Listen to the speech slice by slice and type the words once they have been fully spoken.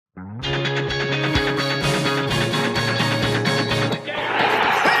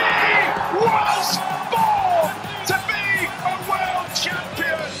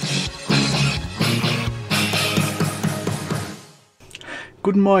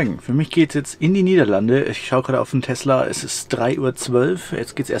Guten Morgen, für mich geht es jetzt in die Niederlande. Ich schaue gerade auf den Tesla, es ist 3:12 Uhr.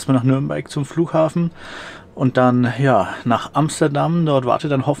 Jetzt geht es erstmal nach Nürnberg zum Flughafen und dann ja nach Amsterdam. Dort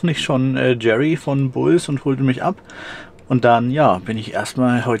wartet dann hoffentlich schon Jerry von Bulls und holt mich ab. Und dann ja bin ich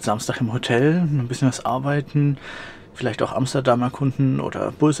erstmal heute Samstag im Hotel, ein bisschen was arbeiten. Vielleicht auch Amsterdam erkunden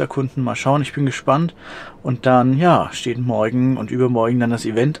oder Bulls erkunden, mal schauen, ich bin gespannt. Und dann, ja, steht morgen und übermorgen dann das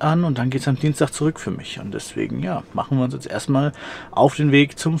Event an und dann geht es am Dienstag zurück für mich. Und deswegen, ja, machen wir uns jetzt erstmal auf den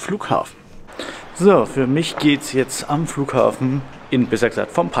Weg zum Flughafen. So, für mich geht es jetzt am Flughafen, besser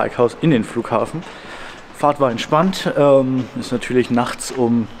gesagt vom Parkhaus in den Flughafen. Fahrt war entspannt, ist natürlich nachts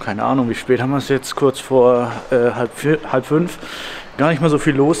um, keine Ahnung, wie spät haben wir es jetzt, kurz vor halb fünf, gar nicht mal so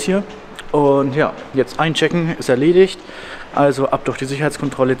viel los hier. Und ja, jetzt einchecken ist erledigt, also ab durch die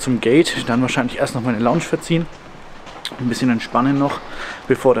Sicherheitskontrolle zum Gate, dann wahrscheinlich erst noch meine Lounge verziehen, ein bisschen entspannen noch,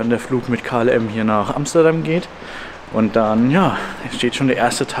 bevor dann der Flug mit KLM hier nach Amsterdam geht. Und dann, ja, steht schon der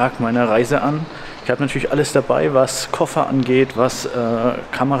erste Tag meiner Reise an. Ich habe natürlich alles dabei, was Koffer angeht, was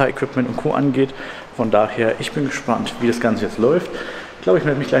Kameraequipment und Co. angeht. Von daher, ich bin gespannt, wie das Ganze jetzt läuft. Ich glaube, ich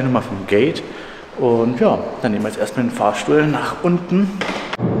melde mich gleich nochmal vom Gate. Und ja, dann nehmen wir jetzt erstmal den Fahrstuhl nach unten.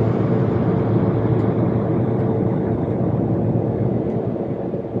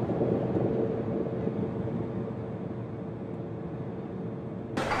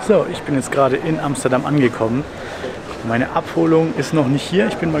 So, ich bin jetzt gerade in Amsterdam angekommen. Meine Abholung ist noch nicht hier.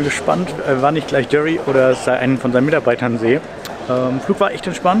 Ich bin mal gespannt, wann ich gleich Jerry oder einen von seinen Mitarbeitern sehe. Flug war echt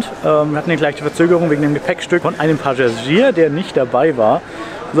entspannt. Wir hatten eine leichte Verzögerung wegen dem Gepäckstück von einem Passagier, der nicht dabei war.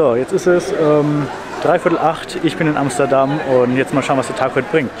 So, jetzt ist es 7:45. Ich bin in Amsterdam und jetzt mal schauen, was der Tag heute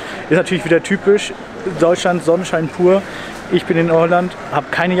bringt. Ist natürlich wieder typisch. Deutschland, Sonnenschein pur. Ich bin in Holland, habe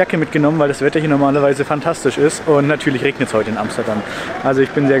keine Jacke mitgenommen, weil das Wetter hier normalerweise fantastisch ist. Und natürlich regnet es heute in Amsterdam. Also ich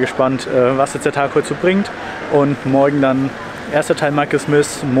bin sehr gespannt, was jetzt der Tag heute so bringt. Und morgen dann erster Teil Michael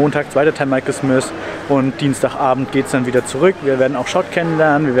Smith, Montag zweiter Teil Michael Smith und Dienstagabend geht es dann wieder zurück. Wir werden auch Shot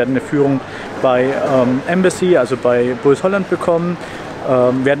kennenlernen, wir werden eine Führung bei Embassy, also bei Bulls Holland bekommen.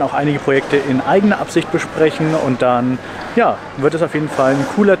 Werden auch einige Projekte in eigener Absicht besprechen und dann ja, wird es auf jeden Fall ein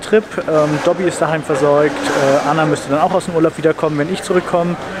cooler Trip. Dobby ist daheim versorgt, Anna müsste dann auch aus dem Urlaub wiederkommen, wenn ich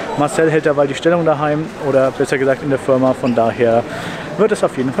zurückkomme. Marcel hält derweil die Stellung daheim oder besser gesagt in der Firma, von daher wird es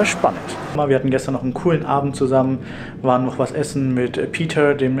auf jeden Fall spannend. Wir hatten gestern noch einen coolen Abend zusammen, waren noch was essen mit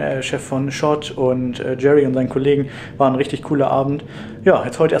Peter, dem Chef von Shot, und Jerry und seinen Kollegen. War ein richtig cooler Abend. Ja,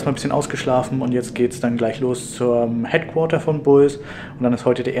 jetzt heute erstmal ein bisschen ausgeschlafen und jetzt geht es dann gleich los zum Headquarter von Bulls. Und dann ist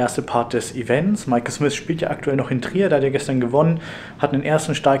heute der erste Part des Events. Michael Smith spielt ja aktuell noch in Trier, da hat er gestern gewonnen, hat einen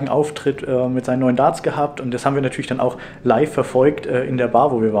ersten starken Auftritt mit seinen neuen Darts gehabt und das haben wir natürlich dann auch live verfolgt in der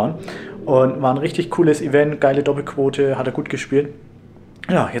Bar, wo wir waren. Und war ein richtig cooles Event, geile Doppelquote, hat er gut gespielt.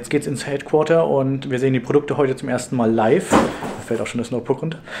 Ja, jetzt geht's ins Headquarter und wir sehen die Produkte heute zum ersten Mal live. Da fällt auch schon das Notebook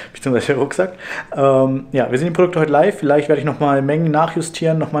runter, beziehungsweise der Rucksack. Ja, wir sehen die Produkte heute live. Vielleicht werde ich nochmal Mengen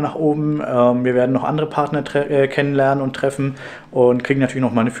nachjustieren, nochmal nach oben. Wir werden noch andere Partner kennenlernen und treffen und kriegen natürlich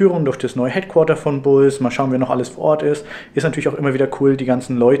nochmal eine Führung durch das neue Headquarter von Bulls. Mal schauen, wer noch alles vor Ort ist. Ist natürlich auch immer wieder cool, die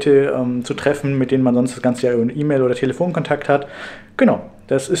ganzen Leute zu treffen, mit denen man sonst das ganze Jahr über E-Mail oder Telefonkontakt hat. Genau.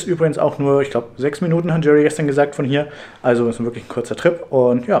 Das ist übrigens auch nur, ich glaube, 6 Minuten, hat Jerry gestern gesagt, von hier. Also ist wirklich ein kurzer Trip.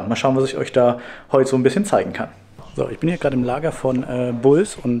 Und ja, mal schauen, was ich euch da heute so ein bisschen zeigen kann. So, ich bin hier gerade im Lager von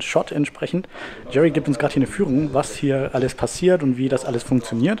Bulls und Shot entsprechend. Jerry gibt uns gerade hier eine Führung, was hier alles passiert und wie das alles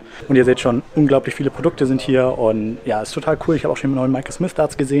funktioniert. Und ihr seht schon, unglaublich viele Produkte sind hier und ja, ist total cool. Ich habe auch schon die neuen Michael Smith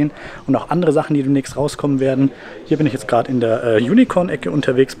Darts gesehen und auch andere Sachen, die demnächst rauskommen werden. Hier bin ich jetzt gerade in der Unicorn-Ecke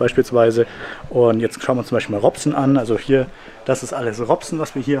unterwegs beispielsweise und jetzt schauen wir uns zum Beispiel mal Robson an. Also hier, das ist alles Robson,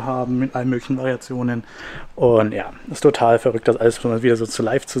 was wir hier haben mit allen möglichen Variationen. Und ja, ist total verrückt, das alles mal wieder so zu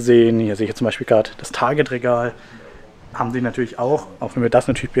live zu sehen. Hier sehe ich jetzt zum Beispiel gerade das Target-Regal. Haben sie natürlich auch wenn wir das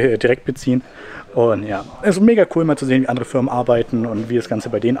natürlich direkt beziehen. Und ja, es ist mega cool mal zu sehen, wie andere Firmen arbeiten und wie das Ganze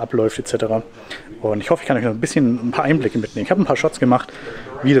bei denen abläuft etc. Und ich hoffe, ich kann euch noch ein paar Einblicke mitnehmen. Ich habe ein paar Shots gemacht,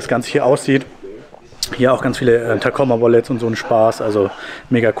 wie das Ganze hier aussieht. Hier auch ganz viele Tacoma-Wallets und so ein Spaß, also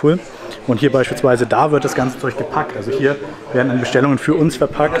mega cool. Und hier beispielsweise, da wird das ganze Zeug gepackt. Also hier werden dann Bestellungen für uns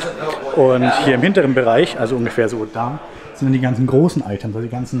verpackt. Und hier im hinteren Bereich, also ungefähr so da, sind dann die ganzen großen Items, also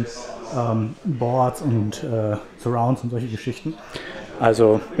die ganzen Boards und Surrounds und solche Geschichten.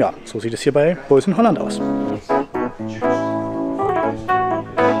 Also ja, so sieht es hier bei Bulls in Holland aus.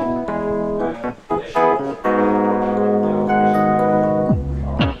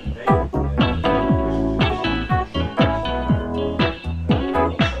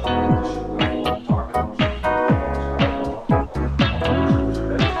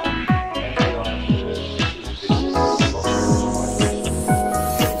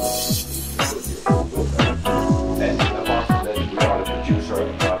 user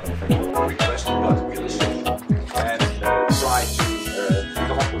request, but we listen and try to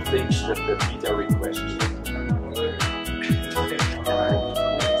come up with things that meet their requests.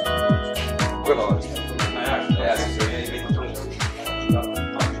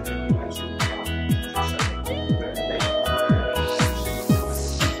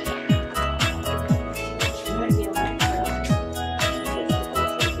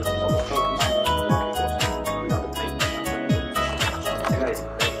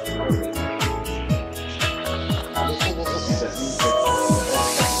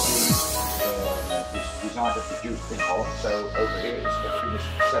 Produced in Holland, so over here is the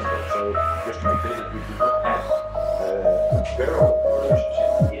finished assembly. So just to make clear that we do not have barrel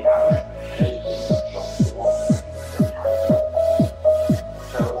versions in house.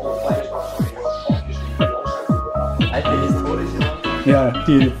 Ja,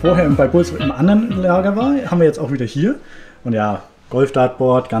 die vorher bei Bulls im anderen Lager war, haben wir jetzt auch wieder hier. Und ja,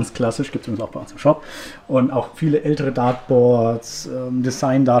 Golf-Dartboard, ganz klassisch, gibt es übrigens auch bei uns im Shop. Und auch viele ältere Dartboards,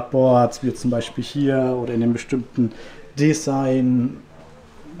 Design-Dartboards, wie jetzt zum Beispiel hier oder in dem bestimmten Design.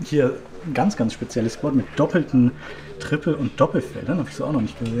 Hier ein ganz, ganz spezielles Board mit doppelten Triple- und Doppelfeldern, habe ich so auch noch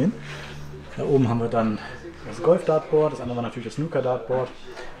nicht gesehen. Da oben haben wir dann das Golf-Dartboard, das andere war natürlich das Snooker-Dartboard.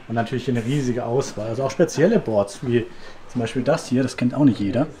 Und natürlich hier eine riesige Auswahl, also auch spezielle Boards, wie zum Beispiel das hier, das kennt auch nicht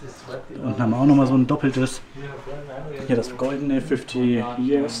jeder. Und dann haben wir auch nochmal so ein doppeltes, hier das goldene 50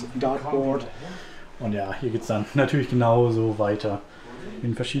 Years Dartboard. Und ja, hier geht es dann natürlich genauso weiter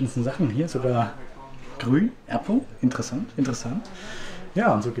in verschiedensten Sachen. Hier sogar grün, Apple, interessant, interessant.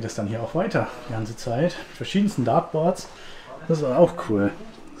 Ja, und so geht es dann hier auch weiter, die ganze Zeit. Verschiedensten Dartboards, das ist auch cool.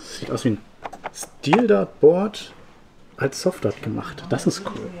 Das sieht aus wie ein Steel-Dartboard. Als Softdart gemacht. Das ist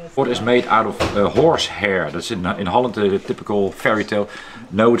cool. What is made out of horsehair? That's in Holland the typical fairy tale.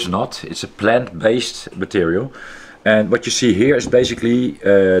 No, it's not. It's a plant-based material. And what you see here is basically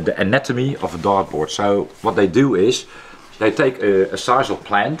the anatomy of a dartboard. So what they do is they take a sizable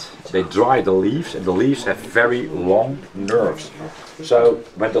plant, they dry the leaves, and the leaves have very long nerves. So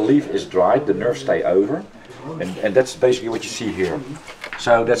when the leaf is dried, the nerves stay over, and that's basically what you see here.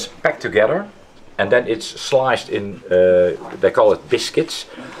 So that's packed together. And then it's sliced in, they call it biscuits.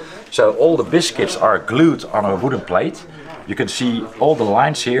 So all the biscuits are glued on a wooden plate. You can see all the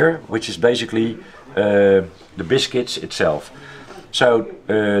lines here, which is basically the biscuits itself. So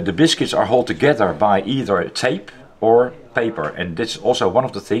the biscuits are held together by either tape or paper. And that's also one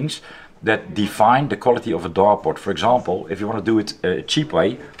of the things that define the quality of a dartboard. For example, if you want to do it a cheap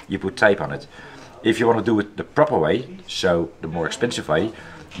way, you put tape on it. If you want to do it the proper way, so the more expensive way,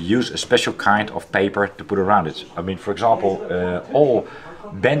 use a special kind of paper to put around it. I mean, for example, all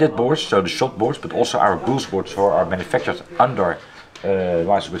banded boards, so the shot boards, but also our Bulls boards are manufactured under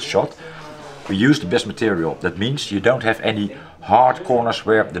license with shot. We use the best material. That means you don't have any hard corners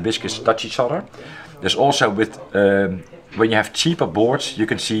where the biscuits touch each other. There's also with when you have cheaper boards, you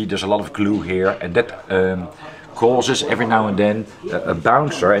can see there's a lot of glue here, and that causes every now and then a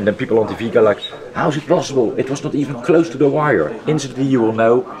bouncer, and then people on TV go like, how is it possible? It was not even close to the wire. Instantly you will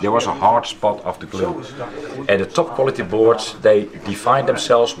know there was a hard spot of the glue. And the top quality boards, they define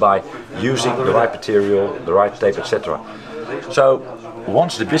themselves by using the right material, the right tape, etc. So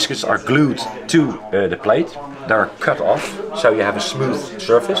once the biscuits are glued to the plate, they're cut off, so you have a smooth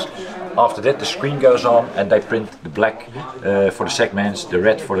surface. After that the screen goes on and they print the black for the segments, the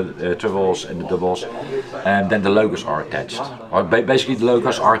red for the triples and the doubles, and then the logos are attached. Or basically the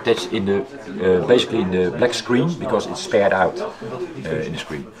logos are attached in the basically in the black screen because it's spared out in the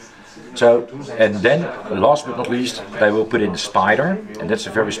screen. So, and then last but not least, they will put in the spider, and that's a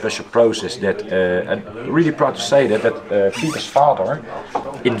very special process that, and I'm really proud to say that Peter's father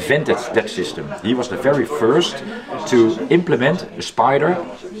invented that system. He was the very first to implement a spider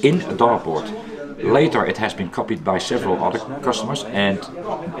in a dartboard. Later it has been copied by several other customers, and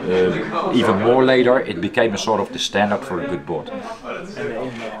even more later it became a sort of the standard for a good board.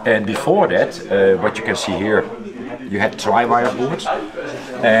 And before that, what you can see here, you had tri-wire boards,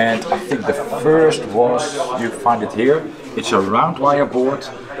 and I think the first was, you find it here, it's a round wire board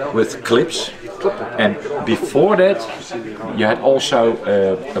with clips, and before that you had also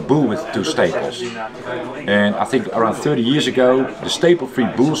a bull with two staples. And I think around 30 years ago the staple-free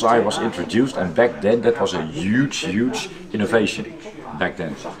bullseye was introduced, and back then that was a huge innovation back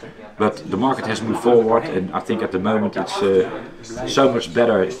then. But the market has moved forward, and I think at the moment it's so much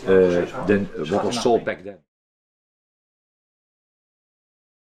better than what was sold back then.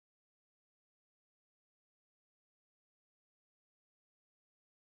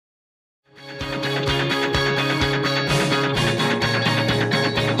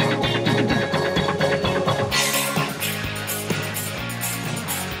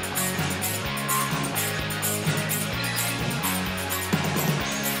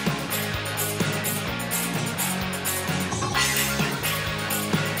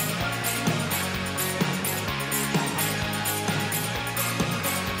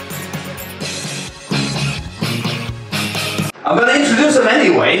 I'm going to introduce them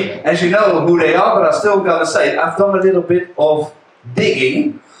anyway, as you know who they are, but I'm still going to say I've done a little bit of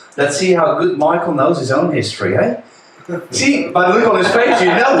digging. Let's see how good Michael knows his own history, eh? See, by the look on his face, you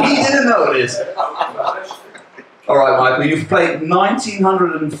know he didn't know this. Alright, Michael, you've played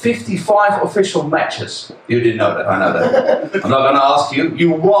 1,955 official matches. You didn't know that, I know that. I'm not going to ask you.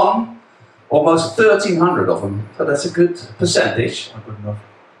 You won almost 1,300 of them, so that's a good percentage. Good enough.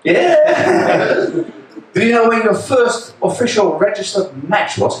 Yeah! Do you know when your first official registered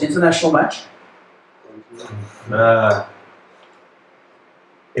match was, international match?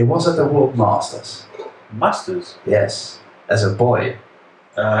 It was at the World Masters. Masters? Yes, as a boy.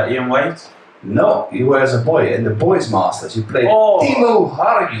 Ian Waite? No, you were as a boy in the boys' masters. You played Timo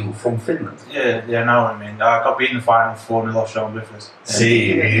Harju from Finland. Yeah, I know what I mean. I got beat in the final 4-0 off Sean Biffers.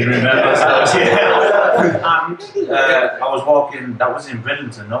 See, you remember those? And I was walking, that was in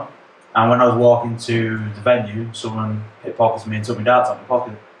Bridlington, no? And when I was walking to the venue, someone pickpocketed me and took my darts out of my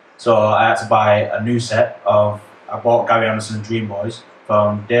pocket. So I had to buy a new set of, I bought Gary Anderson's Dream Boys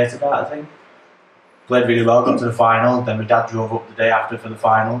from Day to Dart, I think. Played really well, got to the final, then my dad drove up the day after for the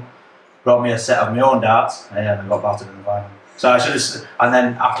final. Brought me a set of my own darts, and I got battered in the final. So I should have, and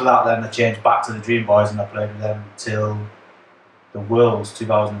then after that, then I changed back to the Dream Boys, and I played with them till the Worlds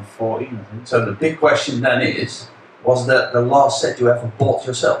 2014, I think. So the big question then is, was that the last set you ever bought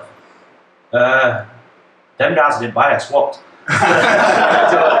yourself? Them darts I didn't buy, I swapped.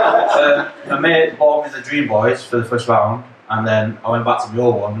 My mate bought me the Dream Boys for the first round, and then I went back to the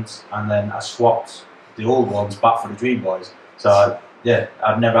old ones, and then I swapped the old ones back for the Dream Boys. So. Yeah,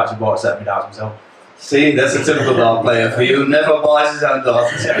 I've never actually bought a set of my darts myself. See, that's a typical dart player for you. Never buys his own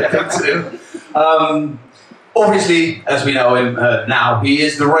darts. Obviously, as we know him now, he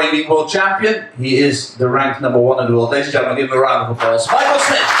is the reigning world champion. He is the ranked #1 in the world. Ladies and gentlemen, give him a round of applause. Michael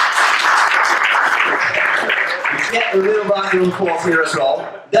Smith. Get a little round of applause here as well.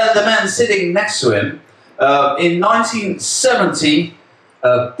 Then the man sitting next to him. In 1970,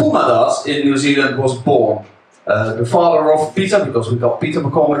 Puma Darts in New Zealand was born. The father of Peter, because we've got Peter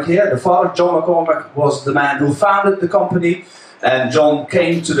McCormack here, the father, John McCormack, was the man who founded the company, and John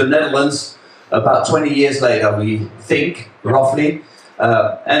came to the Netherlands about 20 years later, we think, roughly,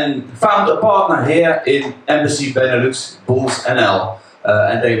 and found a partner here in Embassy Benelux, Bulls NL,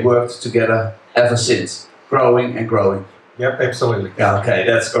 and they worked together ever since, growing and growing. Yep, absolutely. Yeah, okay,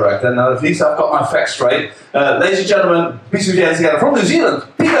 that's correct. And at least I've got my facts straight. Ladies and gentlemen, please put your hands together from New Zealand,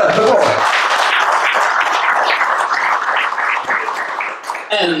 Peter McCormack.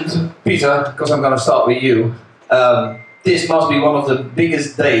 And Peter, because I'm going to start with you, this must be one of the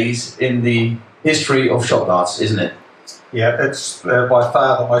biggest days in the history of shot darts, isn't it? Yeah, it's by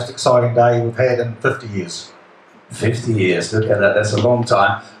far the most exciting day we've had in 50 years. 50 years, look at that, that's a long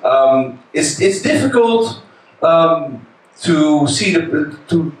time. It's difficult to see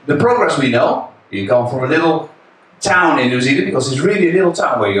the progress we know. You come from a little town in New Zealand, because it's really a little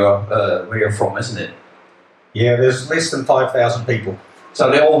town where you're from, isn't it? Yeah, there's less than 5,000 people. So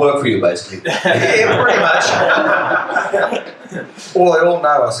they all work for you, basically. Yeah, pretty much. Well, they all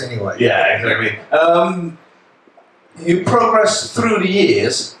know us anyway. Yeah, exactly. You progress through the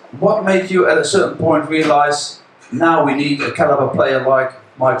years. What made you at a certain point realise now we need a caliber player like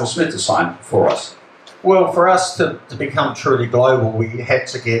Michael Smith to sign for us? Well, for us to become truly global, we had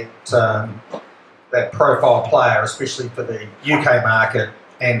to get that profile player, especially for the UK market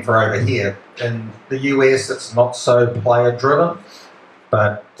and for over here. In the US, it's not so player driven.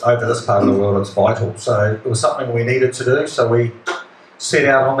 But over this part of the world, it's vital. So it was something we needed to do. So we set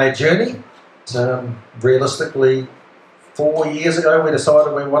out on that journey. Realistically, 4 years ago, we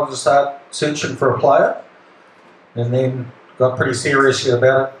decided we wanted to start searching for a player. And then got pretty serious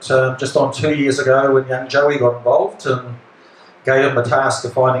about it just on 2 years ago when young Joey got involved and gave him the task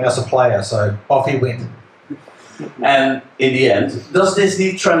of finding us a player. So off he went. And in the end, does this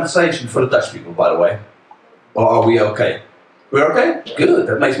need translation for the Dutch people, by the way? Or are we okay? We're okay? Good.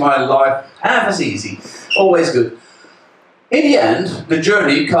 That makes my life half as easy. Always good. In the end, the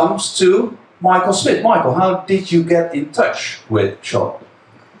journey comes to Michael Smith. Michael, how did you get in touch with Shop?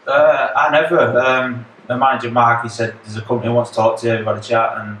 I never. The manager Mark, he said there's a company who wants to talk to you, we've got a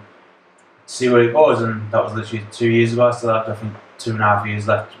chat and see where it goes. And that was literally 2 years ago. I still had, I think, 2.5 years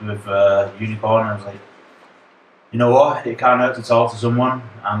left with Unicorn. And I was like, you know what? It can't hurt to talk to someone.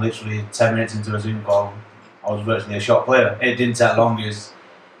 And literally 10 minutes into a Zoom call, I was virtually a shot player. It didn't take long. His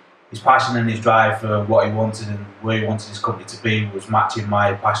passion and his drive for what he wanted and where he wanted his company to be was matching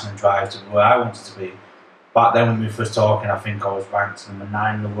my passion and drive to where I wanted to be. Back then when we were first talking, I think I was ranked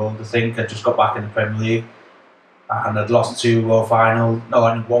 #9 in the world, I think. I just got back in the Premier League and I'd lost 2 World Finals. No,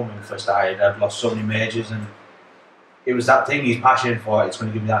 I only won when we first started. I'd lost so many majors and it was that thing he's passionate for. It's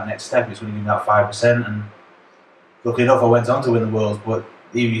going to give me that next step. It's going to give me that 5%. And luckily enough, I went on to win the Worlds. But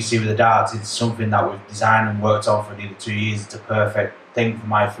even you see with the darts, it's something that we've designed and worked on for nearly 2 years. It's a perfect thing for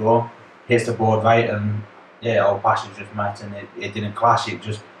my throw. Hits the board right, and yeah, our passions just met, and it didn't clash.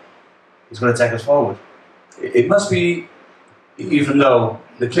 It's going to take us forward. It must be, even though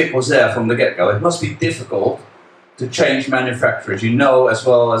the click was there from the get-go, it must be difficult to change manufacturers. You know as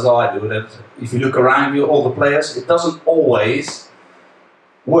well as I do that if you look around you, all the players, it doesn't always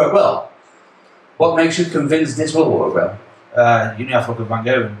work well. What makes you convinced this will work well? You know, I fuck with Van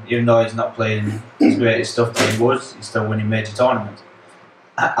Gogh, even though he's not playing his greatest stuff that he was, he's still winning major tournaments.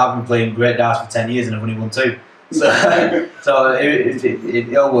 I've been playing great darts for 10 years and I've only won 2. So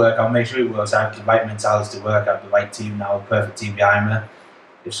it'll work. I'll make sure it works. I have the right mentality to work. I have the right team now, a perfect team behind me.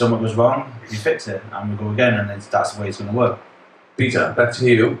 If something goes wrong, we fix it and we go again, and that's the way it's going to work. Peter, back to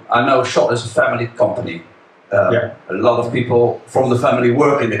you. I know Shot is a family company. A lot of people from the family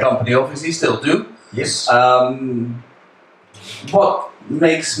work in the company, obviously, still do. Yes. What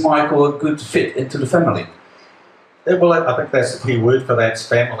makes Michael a good fit into the family? Well, I think that's the key word for that,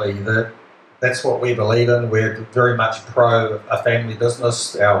 family. That's what we believe in. We're very much pro a family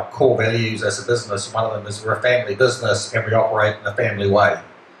business. Our core values as a business, one of them is we're a family business and we operate in a family way.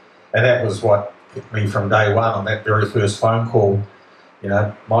 And that was what hit me from day one on that very first phone call. You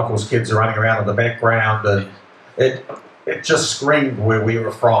know, Michael's kids are running around in the background, and it just screamed where we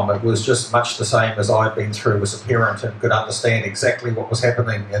were from. It was just much the same as I'd been through as a parent and could understand exactly what was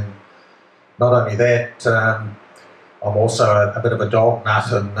happening. And not only that, I'm also a bit of a dog nut,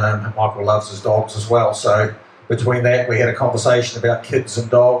 and Michael loves his dogs as well. So between that, we had a conversation about kids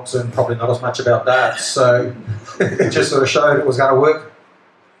and dogs, and probably not as much about darts. So it just sort of showed it was going to work.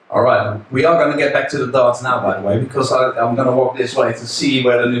 All right, we are going to get back to the darts now, by the way, because I'm going to walk this way to see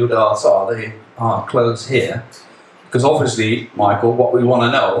where the new darts are. They are close here. Because obviously, Michael, what we want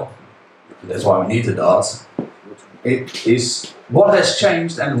to know, that's why we need the darts, it is what has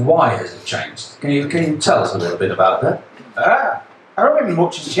changed and why has it changed? Can you tell us a little bit about that? I don't think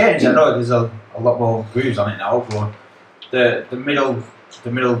much has changed. I know there's a lot more grooves on it now, but the middle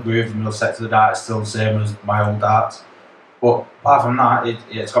groove, the middle set to the dart is still the same as my old darts. But apart from that,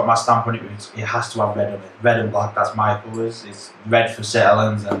 it's got my stamp on it. It has to have red on it. Red and black, that's my colours. It's red for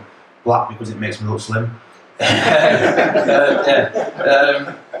settings and black because it makes me look slim.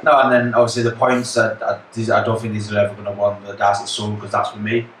 No, and then obviously the points, I don't think these are ever going to win the darts at sold, because that's for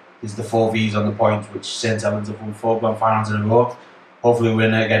me. There's the 4 Vs on the points, which St Helens have won 4 grand finals in a row. Hopefully we'll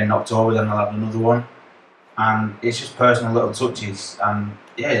win it again in October, then I'll have another one. And it's just personal little touches, and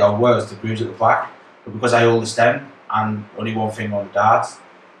yeah, it works, the grooves at the back. But because I hold the stem, and only one thing on the darts,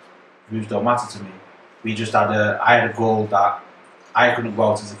 grooves don't matter to me. I had a goal that I couldn't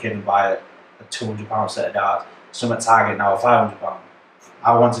go out as a kid and buy a £200 set of darts. Some at Target now are £500.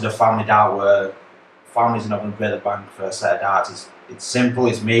 I wanted a family dart where families are not going to break the bank for a set of darts. It's simple,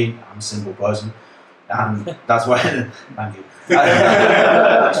 it's me, I'm a simple person. And that's why, thank you.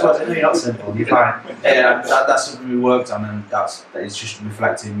 I suppose you're not simple, you're fine. That's something we worked on, and it's just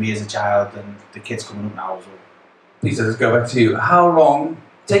reflecting me as a child and the kids coming up now as well. Peter, let's go back to you. How long,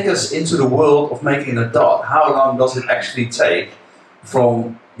 take us into the world of making a dart. How long does it actually take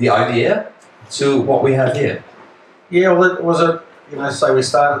from the idea to what we have here? Yeah, well, it was so we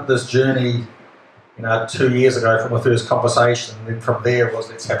started this journey, 2 years ago from the first conversation, and then from there was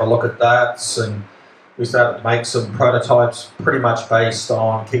let's have a look at darts, and we started to make some prototypes pretty much based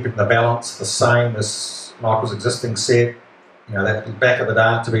on keeping the balance the same as Michael's existing set. That back of the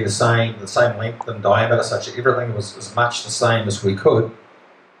dart to be the same length and diameter, such that everything was as much the same as we could.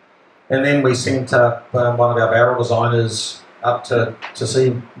 And then we sent up one of our barrel designers up to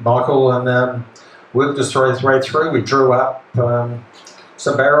see Michael, and worked us right through. We drew up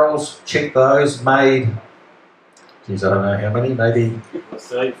some barrels, checked those, made, geez, I don't know how many, maybe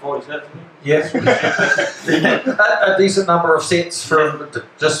 30, 40 sets? Yes, a decent number of sets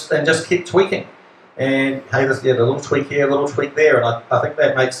just kept tweaking. And hey, let's get a little tweak here, a little tweak there, and I think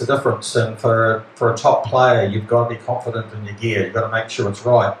that makes the difference. And for a top player, you've got to be confident in your gear. You've got to make sure it's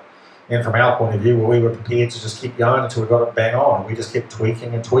right. And from our point of view, we were prepared to just keep going until we got it bang on. We just kept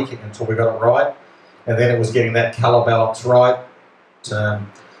tweaking and tweaking until we got it right. And then it was getting that colour balance right.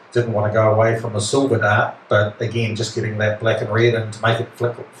 Didn't want to go away from the silver dart, but again, just getting that black and red and to make it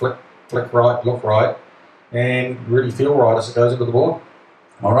flick right, look right, and really feel right as it goes into the board.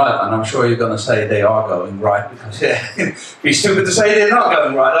 All right, and I'm sure you're going to say they are going right, because it'd be stupid to say they're not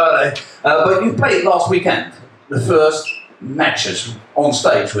going right, are they? But you played last weekend, the first matches on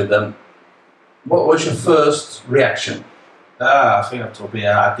stage with them. What was your first reaction? I think I told you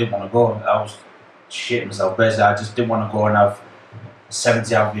I didn't want to go. I was shit myself. Basically, I just didn't want to go and have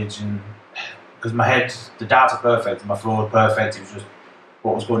 70 average, and because my head, the darts are perfect, and my floor was perfect. It was just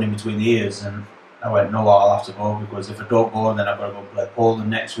what was going in between the ears, and I went, no, I'll have to go, because if I don't go, then I've got to go play Poland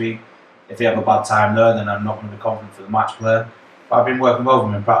next week. If they have a bad time there, then I'm not going to be confident for the match play. But I've been working well with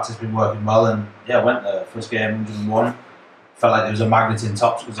them in practice, been working well, and yeah, I went there. First game, 101. Felt like there was a magnet in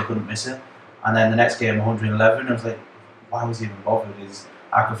tops because I couldn't miss it. And then the next game, 111, I was like, why was he even bothered?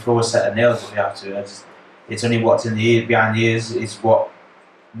 I could throw a set of nails if you have to. It's only what's in the ear, behind the ears, is what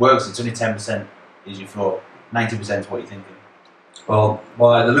works. It's only 10% is your throw. 90% is what you're thinking. Well,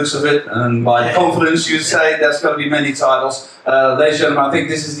 by the looks of it and by the confidence you say there's going to be many titles. Ladies and gentlemen, I think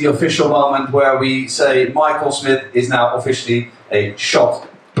this is the official moment where we say Michael Smith is now officially a shot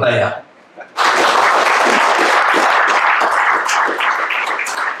player.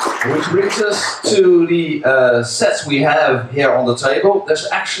 Which brings us to the sets we have here on the table. There's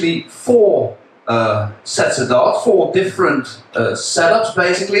actually 4 sets of darts, 4 different setups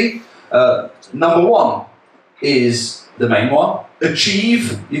basically. Number 1 is the main one.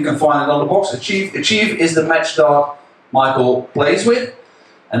 Achieve, you can find it on the box. Achieve is the match dart Michael plays with.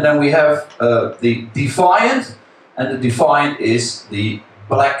 And then we have the Defiant, and the Defiant is the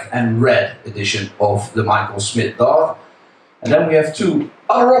black and red edition of the Michael Smith dart. And then we have 2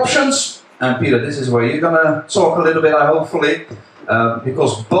 other options. And Peter, this is where you're gonna talk a little bit, hopefully,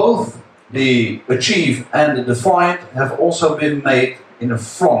 because both the Achieve and the Defiant have also been made in a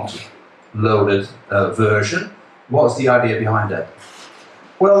front-loaded version. What's the idea behind that?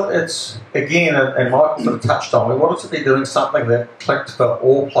 Well, it's, again, and Michael sort of touched on, we wanted to be doing something that clicked for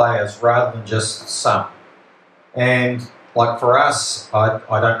all players rather than just some. And like for us, I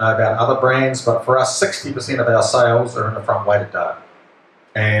don't know about other brands, but for us, 60% of our sales are in the front-weighted dart.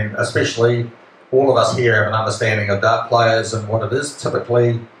 And especially all of us here have an understanding of dart players and what it is.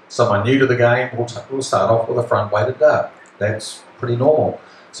 Typically, someone new to the game will start off with a front-weighted dart. That's pretty normal.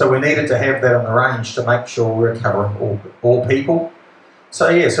 So we needed to have that on the range to make sure we're covering all people. So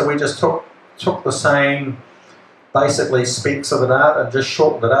yeah, so we just took the same basically specs of the dart and just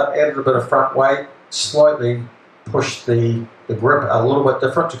shortened it up, added a bit of front weight, slightly pushed the grip a little bit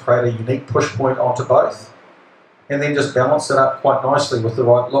different to create a unique push point onto both, and then just balanced it up quite nicely with the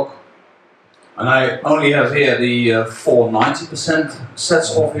right look. And I only have here the 4 90%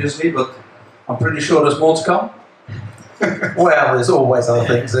 sets obviously, but I'm pretty sure there's more to come. Well, there's always other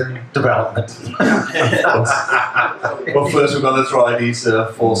things in development. Well, first we're going to try these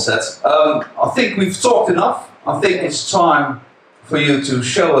 4 sets. I think we've talked enough. I think it's time for you to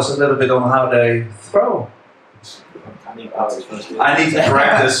show us a little bit on how they throw. I need to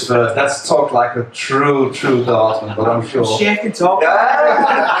practice first. That's talk like a true dartsman, but I'm sure. Shake and talk.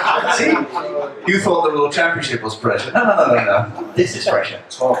 Yeah. See? You thought the World Championship was pressure. No. This is pressure.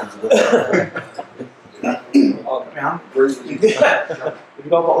 Talking to the Have you got a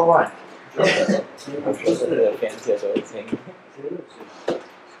bottle of wine?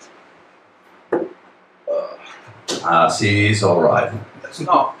 See, he's alright. It's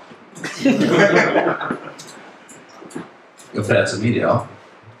not. Compared to me, though.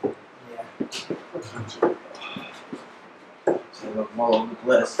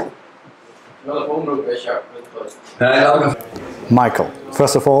 Michael,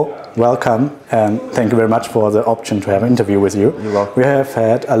 first of all, welcome and thank you very much for the option to have an interview with you. You're welcome. We have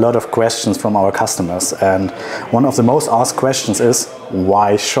had a lot of questions from our customers, and one of the most asked questions is,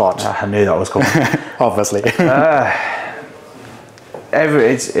 why shot? I knew that was coming. Obviously.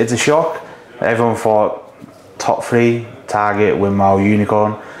 It's a shock. Everyone thought top 3, Target, Windmill,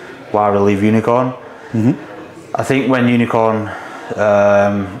 Unicorn. Why would I leave Unicorn? I think when Unicorn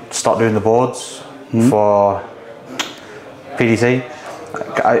stopped doing the boards for PDC,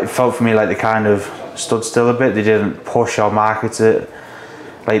 it felt for me like they kind of stood still a bit. They didn't push or market it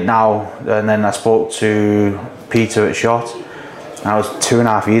like now. And then I spoke to Peter at Shot, and that was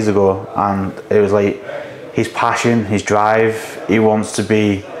 2.5 years ago, and it was like his passion, his drive. He wants to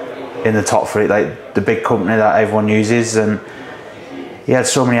be in the top 3, like the big company that everyone uses, and he had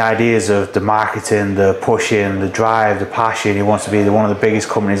so many ideas of the marketing, the pushing, the drive, the passion. He wants to be one of the biggest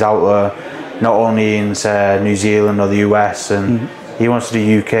companies out there, not only in New Zealand or the US, and he wants to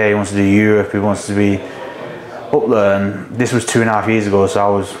do UK, he wants to do Europe, he wants to be up there. And this was 2.5 years ago, so I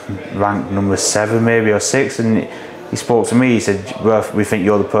was ranked number 7 maybe or 6, and he spoke to me. He said, well, we think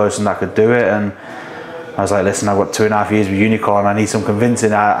you're the person that could do it. And I was like, listen, I've got 2.5 years with Unicorn, I need some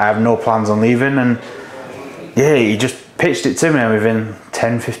convincing. I have no plans on leaving. And yeah, he just pitched it to me, and within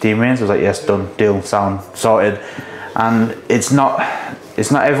 10-15 minutes I was like, yes, done, deal, sound, sorted. And it's not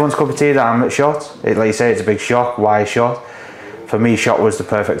everyone's cup of tea that I'm at Shot. Like you say, it's a big shock. Why Shot? For me, Shot was the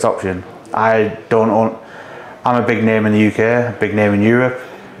perfect option. I don't own. I'm a big name in the UK, a big name in Europe.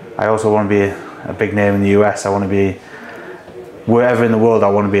 I also want to be a big name in the US. I want to be wherever in the world. I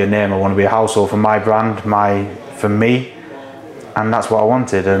want to be a name. I want to be a household for my brand, for me, and that's what I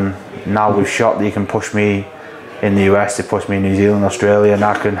wanted. And now with Shop, you can push me in the US, they push me in New Zealand, Australia, and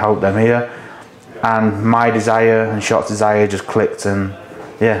I can help them here. And my desire and Shop's desire just clicked, and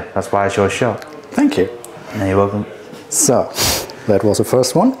yeah, that's why I chose Shop. Thank you. Yeah, you're welcome. So, that was the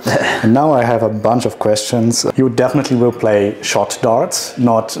first one. And now I have a bunch of questions. You definitely will play shot darts,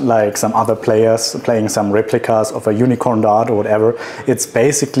 not like some other players playing some replicas of a unicorn dart or whatever. It's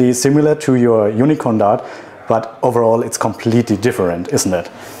basically similar to your unicorn dart, but overall it's completely different, isn't it?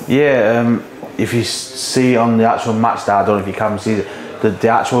 Yeah, if you see on the actual match dart, I don't know if you can see it, the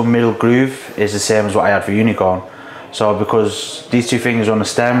actual middle groove is the same as what I had for unicorn. So because these two fingers are on the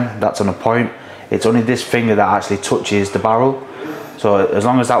stem, that's on a point, it's only this finger that actually touches the barrel. So as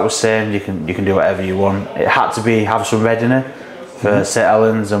long as that was same, you can do whatever you want. It had to have some red in it for St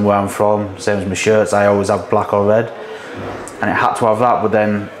Helens and where I'm from. Same as my shirts, I always have black or red, and it had to have that. But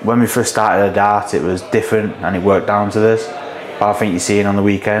then when we first started a dart, it was different, and it worked down to this. But I think you're seeing on the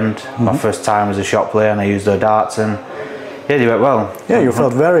weekend, my first time as a shot player, and I used their darts, and yeah, they went well. Yeah, you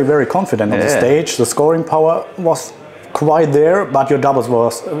felt very, very confident on the stage. The scoring power was quite there, but your doubles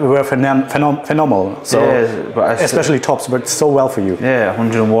were phenomenal. So but especially tops worked so well for you. Yeah,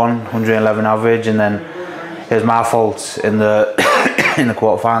 101, 111 average, and then it was my fault in the in the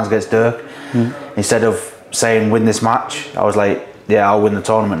quarterfinals against Dirk. Instead of saying win this match, I was like, yeah, I'll win the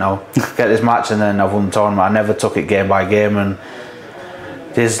tournament now. Get this match, and then I've won the tournament. I never took it game by game, and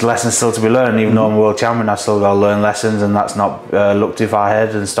there's lessons still to be learned. Even though I'm world champion, I still got to learn lessons, and that's not look too far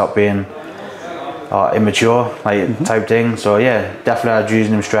ahead and stop being immature type thing. So yeah, definitely I'd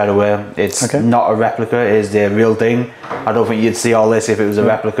using him straight away. It's not a replica, it is the real thing. I don't think you'd see all this if it was a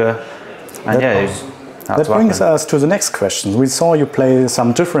replica. And that brings us to the next question. We saw you play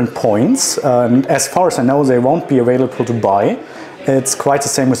some different points, and as far as I know, they won't be available to buy. It's quite the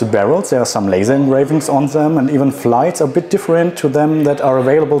same with the barrels. There are some laser engravings on them, and even flights are a bit different to them that are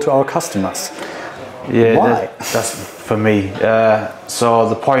available to our customers. Yeah, why? That's for me. So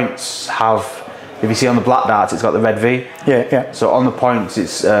the points have, if you see on the black darts, it's got the red V. Yeah. So on the points,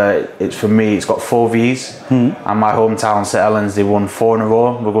 it's for me, it's got 4 Vs. And my hometown, St Helens, they won 4 in a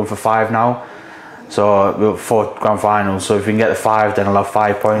row. We're going for 5 now. So we've got 4 grand finals. So if we can get the 5, then I'll have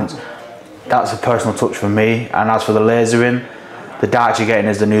 5 points. That's a personal touch for me. And as for the lasering, the dart you're getting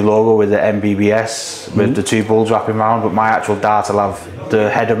is the new logo with the MBBS with the 2 bulls wrapping around. But my actual dart will have the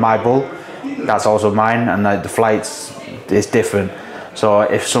head of my bull. That's also mine. And the flights is different. So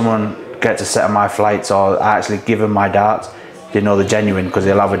if someone gets a set of my flights or I actually give them my darts, you know they're genuine because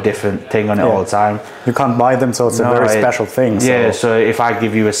they'll have a different thing on it all the time. You can't buy them, so it's a very special thing. Yeah, so if I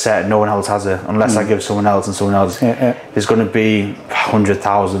give you a set, no one else has it, unless I give someone else and someone else. There's going to be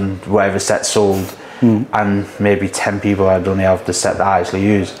 100,000 whatever sets sold, and maybe 10 people that only have the set that I actually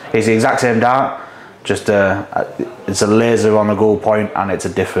use. It's the exact same dart, just it's a laser on a gold point and it's a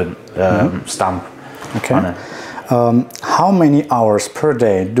different stamp on it. How many hours per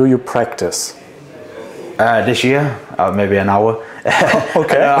day do you practice? This year, maybe an hour.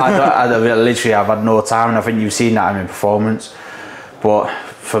 Literally, I've had no time, and I think you've seen that in my performance. But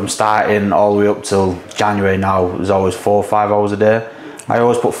from starting all the way up till January now, it was always 4 or 5 hours a day. I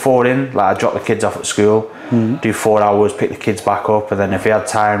always put 4 in, like I drop the kids off at school, do 4 hours, pick the kids back up, and then if we had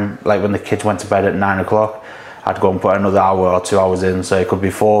time, like when the kids went to bed at 9 o'clock, I'd go and put another hour or 2 hours in, so it could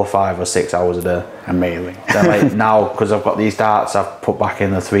be 4, 5 or 6 hours a day. Amazing. Then like now, because I've got these darts, I've put back in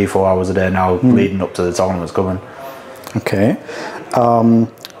the 3, 4 hours a day now, leading up to the tournaments coming. Okay.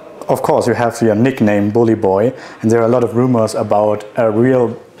 Of course, you have your nickname, Bully Boy, and there are a lot of rumors about a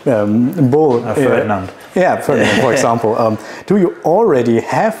real bull. Ferdinand. Ferdinand, for example. Do you already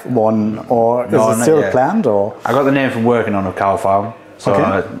have one, or is it still planned? Or I got the name from working on a cow farm, so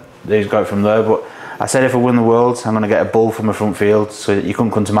he's got it from there. But I said if I win the world, I'm going to get a bull from the front field, so you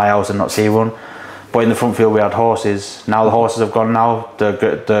couldn't come to my house and not see one. But in the front field we had horses. Now the horses have gone now.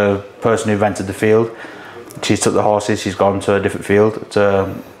 The person who rented the field, she's took the horses, she's gone to a different field,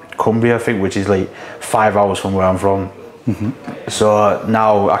 to Cumbria I think, which is like 5 hours from where I'm from. So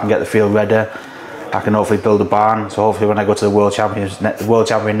now I can get the field ready. I can hopefully build a barn, so hopefully when I go to the world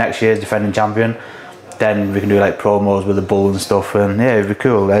champion next year, defending champion, then we can do like promos with the bull and stuff, and yeah, it'd be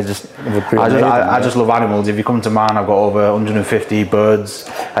cool. I just love animals. If you come to mine, I've got over 150 birds,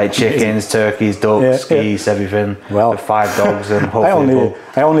 like chickens, turkeys, ducks, geese, everything. Well, 5 dogs, and hopefully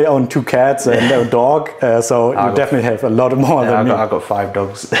I only own 2 cats and a dog, so you definitely have a lot more than me. I've got 5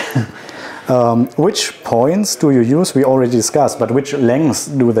 dogs. Which points do you use? We already discussed, but which lengths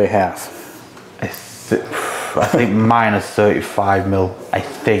do they have? I think mine are 35 mil. I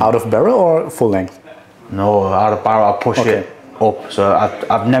think. Out of barrel or full length? No, out of barrel. I'll push it up. So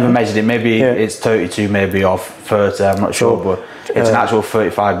I've never measured it. Maybe it's 32, maybe off 30. I'm not sure, but it's an actual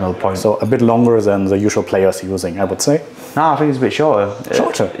 35 mil point. So a bit longer than the usual players using, I would say. No, I think it's a bit shorter.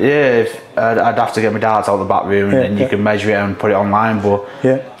 Shorter? Yeah, I'd have to get my darts out of the back room, and then you can measure it and put it online. But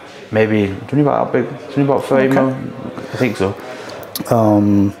maybe only about how big? It's only about 30 mil. I think so.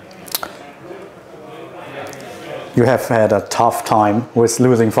 You have had a tough time with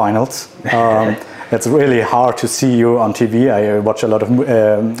losing finals. It's really hard to see you on TV. I watch a lot of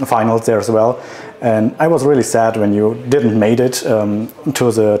finals there as well, and I was really sad when you didn't made it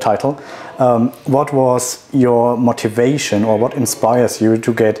to the title. What was your motivation, or what inspires you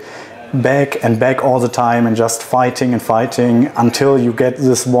to get back and back all the time and just fighting and fighting until you get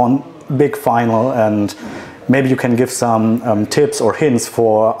this one big final? And maybe you can give some tips or hints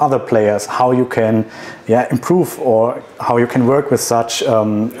for other players how you can improve, or how you can work with such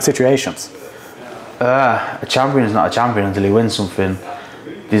situations. A champion is not a champion until he wins something.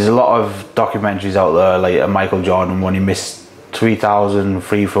 There's a lot of documentaries out there, like Michael Jordan, when he missed 3,000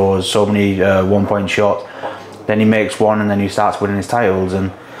 free throws, so many 1-point shots, then he makes one and then he starts winning his titles.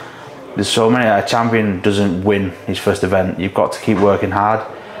 And there's so many. A champion doesn't win his first event. You've got to keep working hard.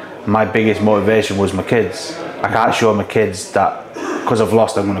 My biggest motivation was my kids. I can't show my kids that because I've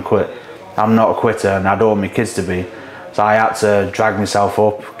lost I'm going to quit. I'm not a quitter, and I don't want my kids to be. So I had to drag myself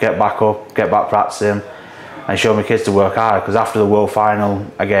up, get back practicing, and show my kids to work hard. Because after the world final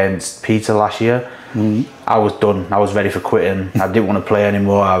against Peter last year, I was done. I was ready for quitting. I didn't want to play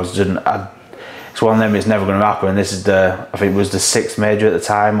anymore. It's one of them. It's never going to happen. This is I think it was the 6th major at the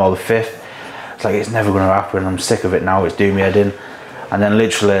time, or the 5th. It's like, it's never going to happen. I'm sick of it now. It's doing me head in. And then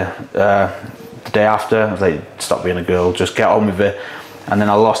literally the day after, I was like, stop being a girl, just get on with it. And then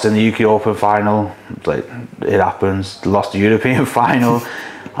I lost in the UK Open final. Like, it happens. Lost the European final.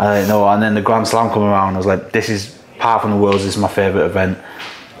 I didn't know. And then the Grand Slam come around. I was like, this is, apart from the Worlds, this is my favourite event.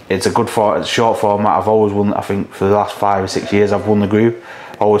 It's a good short format. I've always won. I think for the last 5 or 6 years, I've won the group.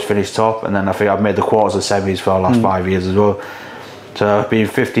 Always finished top. And then I think I've made the quarters of semis for the last 5 years as well. So being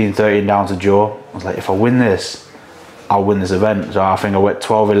 15-13 down to Joe, I was like, if I win this, I'll win this event. So I think I went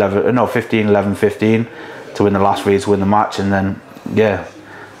 15-11, 15 to win the last 3 to win the match. And then that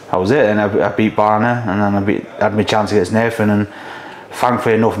was it. And I beat Barner, and then I had my chance against Nathan, and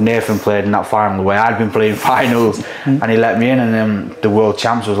thankfully enough Nathan played in that final the way I'd been playing finals, and he let me in. And then the world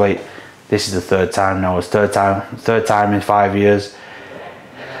champs was like, this is the 3rd time now. It's third time in 5 years.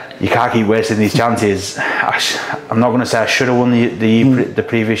 You can't keep wasting these chances. I'm not going to say I should have won the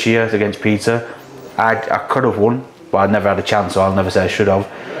previous year against Peter. I could have won, but I never had a chance, so I'll never say I should have.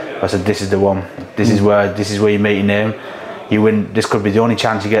 I said, this is the one. This is where you make your name. You win. This could be the only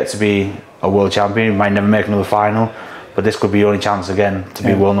chance you get to be a world champion. You might never make another final, but this could be your only chance again to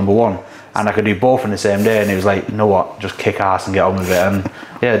be world #1. And I could do both in the same day. And it was like, you know what? Just kick ass and get on with it. And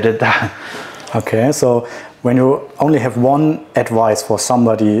I did that. Okay, so when you only have one advice for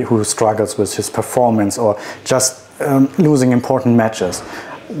somebody who struggles with his performance, or just losing important matches,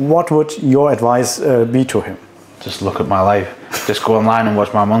 what would your advice be to him? Just look at my life. Just go online and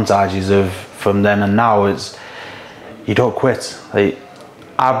watch my montages of from then and now. It's, you don't quit. Like,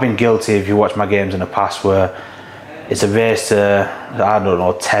 I've been guilty, if you watch my games in the past, where it's a race to, I don't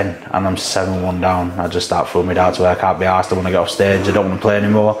know, 10 and I'm 7-1 down. I just start throwing my darts away. I can't be arsed. I want to get off stage. I don't want to play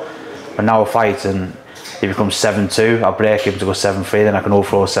anymore. But now I fight, and he becomes 7-2. I break him to go 7-3. Then I can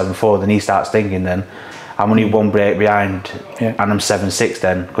overthrow 7-4. Then he starts thinking. Then I'm only 1 break behind, and I'm 7-6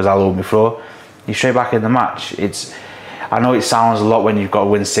 then, because I'll hold my throw. You're straight back in the match. I know it sounds a lot when you've got to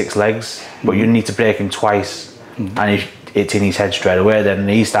win 6 legs, but you need to break him twice, and it's in his head straight away. Then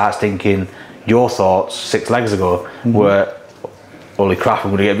he starts thinking your thoughts 6 legs ago were, holy crap,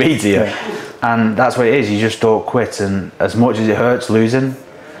 I'm going to get beat here. And that's what it is. You just don't quit. And as much as it hurts losing,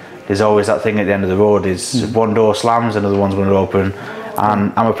 there's always that thing at the end of the road. Is one door slams, another one's going to open.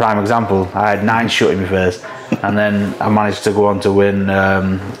 And I'm a prime example. I had 9 shut in my face, and then I managed to go on to win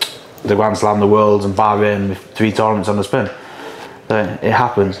the Grand Slam, the Worlds, and Bahrain with 3 tournaments on the spin. So it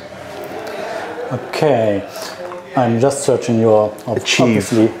happens. Okay, I'm just searching your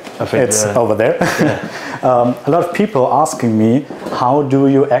obviously it's over there. A lot of people asking me, how do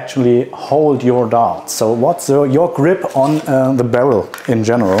you actually hold your darts? So what's your grip on the barrel in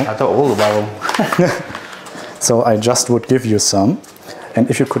general? I don't hold the barrel. So I just would give you some, and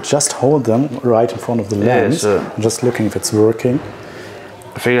if you could just hold them right in front of the lens, just looking if it's working.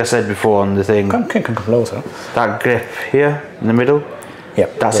 I think I said before on the thing. Can come closer. That grip here in the middle, Yeah.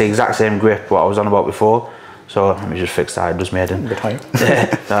 That's the exact same grip what I was on about before. So let me just fix that. It does me head in. A bit higher.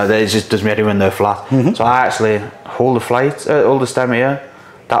 No, it just does me head in when they're flat. So I actually hold the stem here.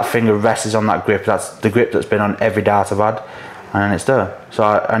 That finger rests on that grip. That's the grip that's been on every dart I've had, and then it's there. So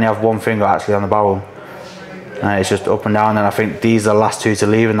I only have one finger actually on the barrel. And it's just up and down, and I think these are the last two to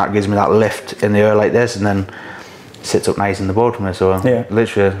leave, and that gives me that lift in the air like this, and then it sits up nice in the board for me. So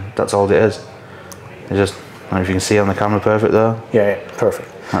literally, that's all it is. It's just, I don't know if you can see on the camera perfect there. Yeah, perfect.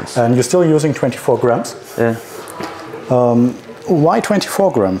 And you're still using 24 grams? Yeah. Why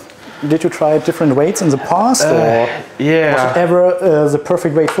 24 gram? Did you try different weights in the past? Or yeah. Was it ever the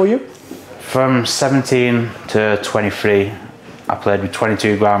perfect weight for you? From 17 to 23, I played with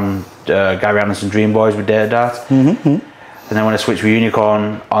 22 gram Gary Anderson Dream Boys with Data Dart. And then when I switched with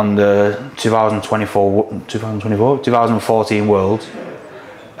Unicorn on the 2014 Worlds,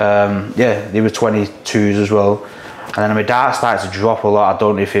 yeah, they were 22s as well. And then my dart started to drop a lot. I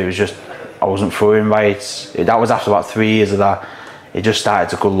don't know if it was just I wasn't throwing right. That was after about 3 years of that. It just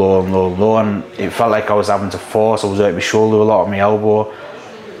started to go low and low and low, and it felt like I was having to force. I was hurting my shoulder a lot, on my elbow,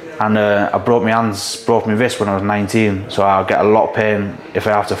 and I broke my hands, broke my wrist when I was 19. So I'll get a lot of pain if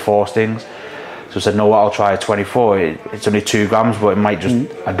I have to force things. So I said, no, what, I'll try 24. It's only 2 grams, but it might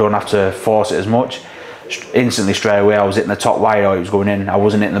just, I don't have to force it as much. Instantly straight away I was hitting the top wire, or it was going in. I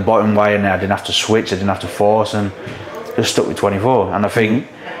wasn't hitting the bottom wire, and I didn't have to switch, I didn't have to force, and just stuck with 24. And I think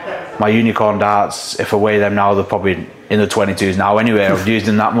my Unicorn darts, if I weigh them now, they're probably in the 22s now anyway. I've used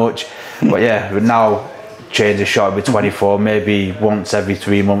them that much. But yeah, but now change the shot with 24, maybe once every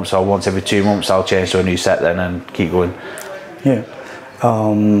 3 months or once every 2 months I'll change to a new set then and keep going. Yeah.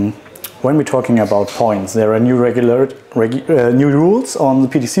 When we're talking about points, there are new new rules on the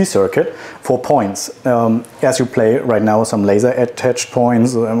PDC circuit for points. As you play right now, some laser attached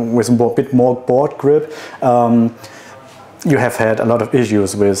points with a bit more board grip. You have had a lot of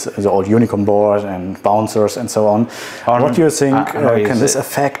issues with the old Unicorn board and bouncers and so on. What do you think can this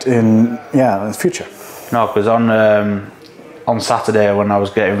affect in the future? No, because on Saturday when I was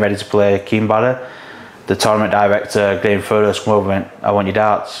getting ready to play Keen Batter, the tournament director, Graham Furthers, came over and went, I want your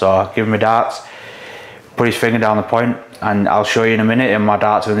darts. So I give him my darts, put his finger down the point, and I'll show you in a minute, in my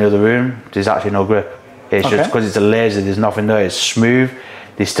darts are in the other room, there's actually no grip. It's just because it's a laser, there's nothing there, it's smooth.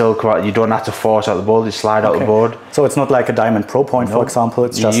 They still come out, you don't have to force out the board, they slide out the board. So it's not like a Diamond Pro point, for example,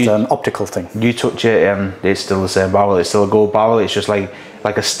 it's just an optical thing. You touch it and it's still the same barrel, it's still a gold barrel, it's just like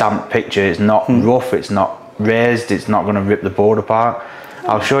a stamped picture, it's not rough, it's not raised, it's not going to rip the board apart.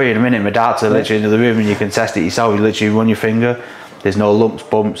 I'll show you in a minute, my darts are literally in the room and you can test it yourself, you literally run your finger, there's no lumps,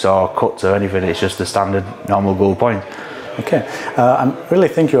 bumps or cuts or anything, it's just a standard normal gold point. Okay, I really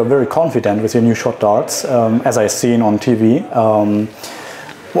think you're very confident with your new shot darts, as I've seen on TV.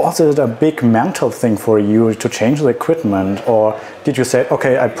 Was it a big mental thing for you to change the equipment, or did you say,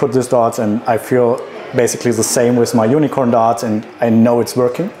 okay, I put this darts and I feel basically the same with my Unicorn darts and I know it's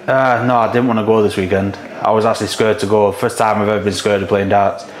working? No, I didn't want to go this weekend. I was actually scared to go. First time I've ever been scared of playing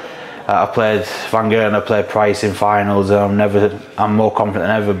darts. I played Van Gogh, I played Price in finals, and I'm more confident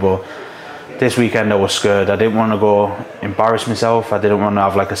than ever, but this weekend I was scared. I didn't want to go embarrass myself. I didn't want to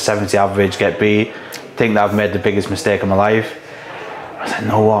have like a 70 average, get beat, think that I've made the biggest mistake of my life. I said,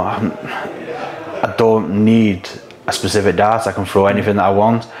 no, what? I don't need a specific dart. I can throw anything that I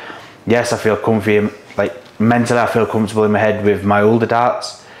want. Yes, I feel comfy, like mentally I feel comfortable in my head with my older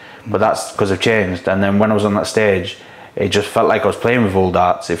darts, but that's because I've changed. And then when I was on that stage, it just felt like I was playing with old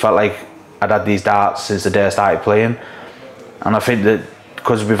darts. It felt like I'd had these darts since the day I started playing. And I think that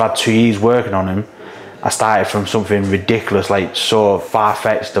because we've had 2 years working on them, I started from something ridiculous, like so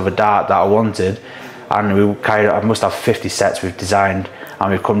far-fetched of a dart that I wanted. And I must have 50 sets we've designed,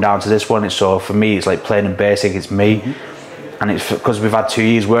 and we've come down to this one. So for me, it's like plain and basic. It's me, and it's because we've had 2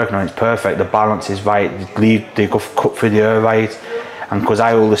 years working on it. It's perfect. The balance is right. They go cut through the air right, and because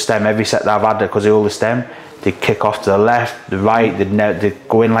I hold the stem, every set that I've had, because I hold the stem, they kick off to the left, the right. They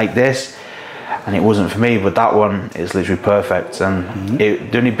go in like this, and it wasn't for me. But that one is literally perfect. And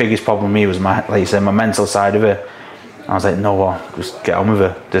the only biggest problem with me was my mental side of it. I was like, no, well, just get on with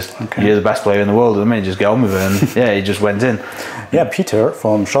it. You're the best player in the world at the minute, just get on with it. And yeah, he just went in. Yeah, Peter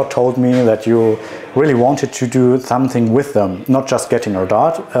from Shot told me that you really wanted to do something with them, not just getting a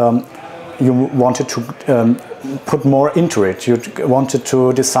dart. You wanted to put more into it. You wanted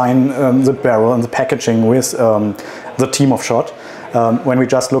to design the barrel and the packaging with the team of Shot. When we're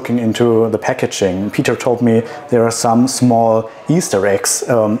just looking into the packaging, Peter told me there are some small Easter eggs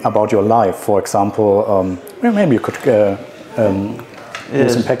about your life. For example, maybe you could do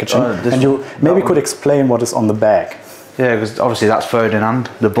some packaging, and you maybe could explain what is on the bag. Yeah, because obviously that's Ferdinand,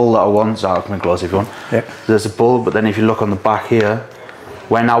 the bull that I won. So I'll come in close if you want. Yeah. There's a bull, but then if you look on the back here,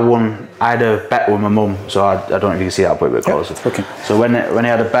 when I won, I had a bet with my mum, so I don't know if you can see that, but a bit closer. Yeah, okay. So when I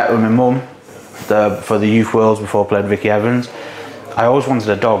had a bet with my mum for the Youth Worlds before I played Vicky Evans, I always wanted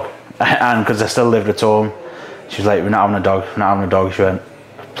a dog, and because I still lived at home, she was like, we're not having a dog, we're not having a dog. She went,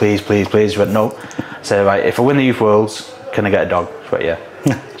 please, please, please. She went, no. I said, right, if I win the Youth Worlds, can I get a dog? She went, yeah.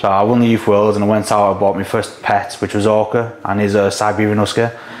 So I won the Youth Worlds and I went out, I bought my first pet, which was Orca, and he's a Siberian Husky.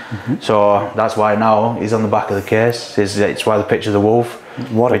 So that's why now he's on the back of the case. It's why the picture's a wolf.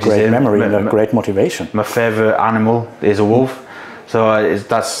 What a great memory and a great motivation. My favourite animal is a wolf. So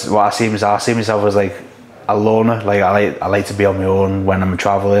that's what I see myself. I see myself as like a loner. Like I like to be on my own when I'm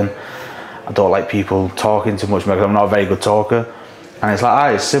travelling. I don't like people talking too much because I'm not a very good talker. And it's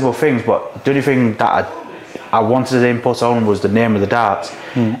like, it's simple things, but the only thing that I wanted to input on was the name of the darts.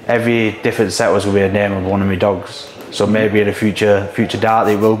 Every different set was going to be a name of one of my dogs. So maybe in a future dart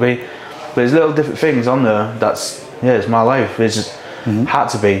it will be. But there's little different things on there that's, it's my life. It's just had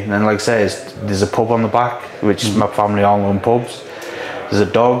to be. And then like I say, there's a pub on the back, which my family all own pubs. There's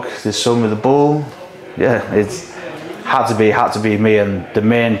a dog, there's some with a bull. Yeah, it's had to be me. And the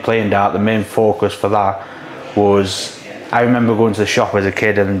main playing dart, the main focus for that was, I remember going to the shop as a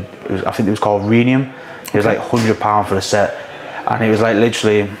kid and I think it was called Rhenium. It was like £100 for the set, and it was like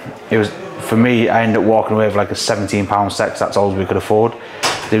literally, for me, I ended up walking away with like a £17 set because that's all we could afford.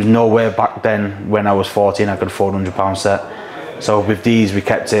 There was no way back then when I was 14 I could afford £100 set. So with these we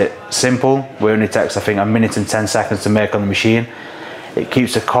kept it simple. We only takes I think a minute and 10 seconds to make on the machine. It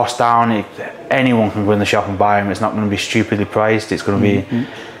keeps the cost down. Anyone can go in the shop and buy them. It's not going to be stupidly priced. It's going to be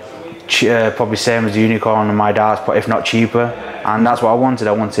probably same as the Unicorn and my darts, but if not cheaper. And that's what I wanted.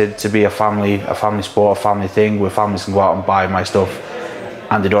 I wanted to be a family sport, a family thing where families can go out and buy my stuff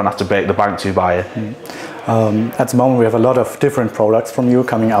and they don't have to break the bank to buy it. At the moment we have a lot of different products from you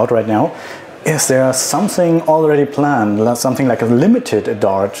coming out right now. Is there something already planned, something like a limited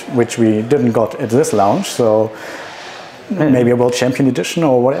dart, which we didn't got at this launch, so maybe a World Champion edition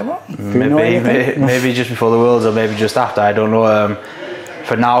or whatever? Maybe just before the Worlds or maybe just after, I don't know.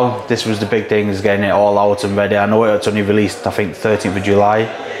 For now, this was the big thing, is getting it all out and ready. I know it's only released, I think, 13th of July.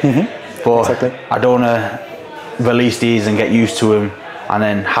 But exactly. I don't want to release these and get used to them and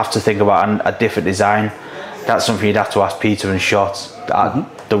then have to think about a different design. That's something you'd have to ask Peter and Shot.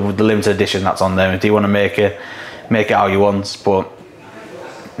 The limited edition that's on there. If you want to make it how you want. But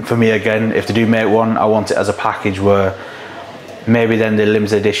for me, again, if they do make one, I want it as a package where maybe then the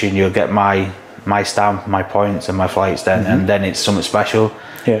limited edition you'll get my stamp, my points and my flights then, and then it's something special.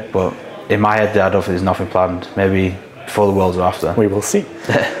 Yeah. But in my head, I don't think there's nothing planned. Maybe before the Worlds or after. We will see.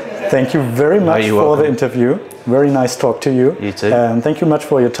 Thank you very much for the interview. Very nice talk to you. You too. And thank you much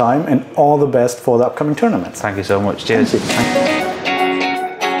for your time and all the best for the upcoming tournaments. Thank you so much. Cheers.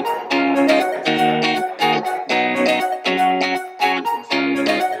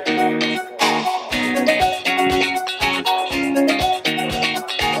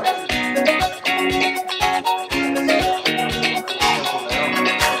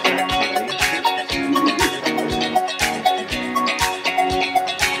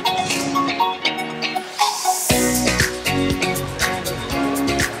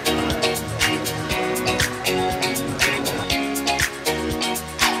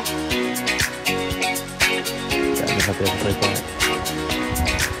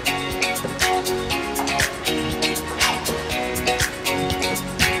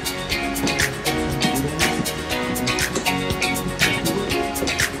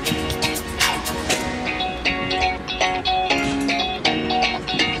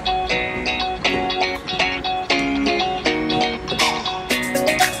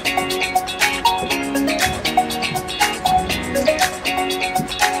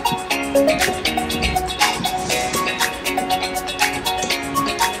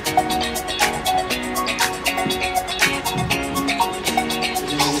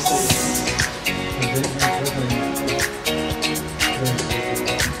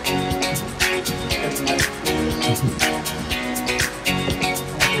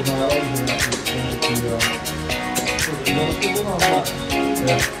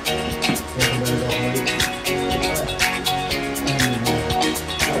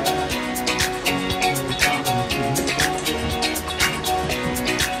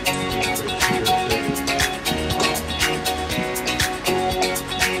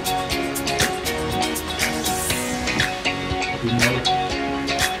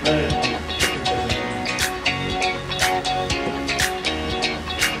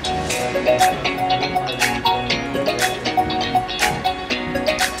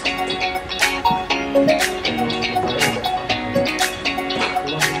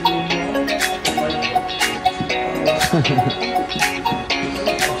 Thank you.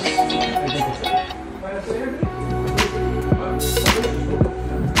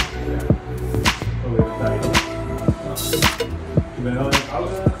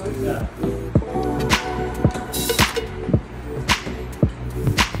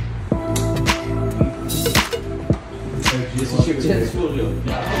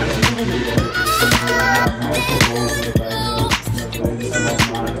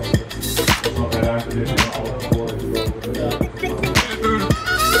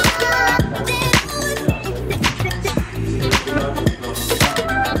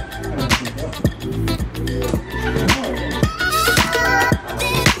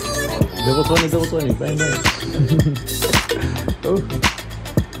 Double 20, bang bang. Oh.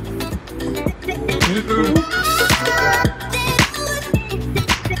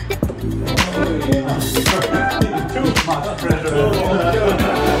 Too much pressure.